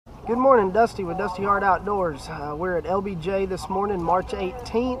Good morning, Dusty with Dusty Hard Outdoors. We're at LBJ this morning, March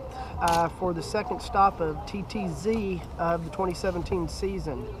 18th, for the second stop of TTZ of the 2017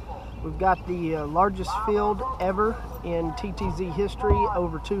 season. We've got the largest field ever in TTZ history,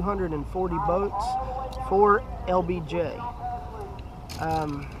 over 240 boats for LBJ.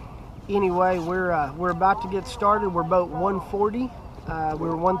 Anyway, we're about to get started. We're boat 140. We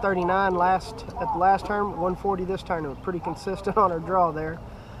were 139 at the last term, 140 this time. It was pretty consistent on our draw there.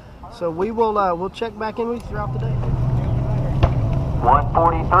 So we will we'll check back in with you throughout the day.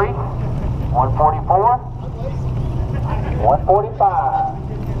 143, 144, 145.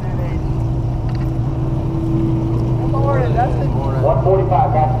 Good morning, Dustin.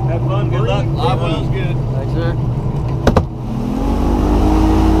 145, guys. Have fun, good luck. Live well, good. Thanks, sir.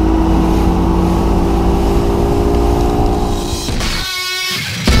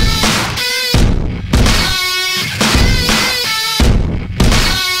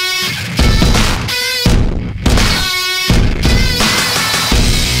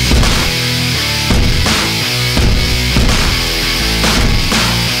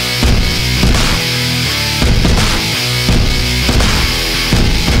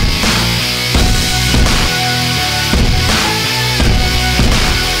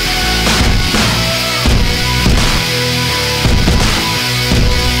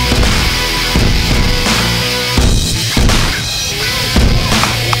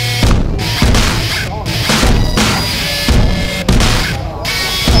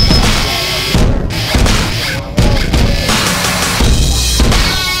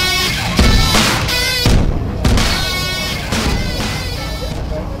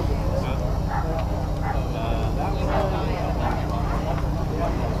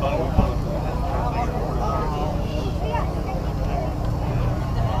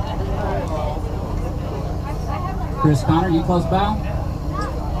 Chris Connor, you close by?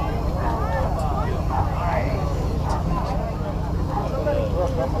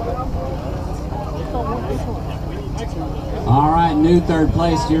 All right, new third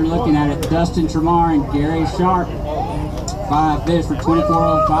place. You're looking at it. Dustin Tremar and Gary Sharp. 5 fish for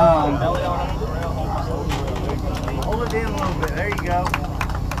 24.05. Hold it in a little bit. There you go.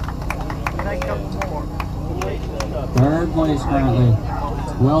 Take a couple more. Third place currently.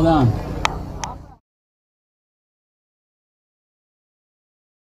 Well done.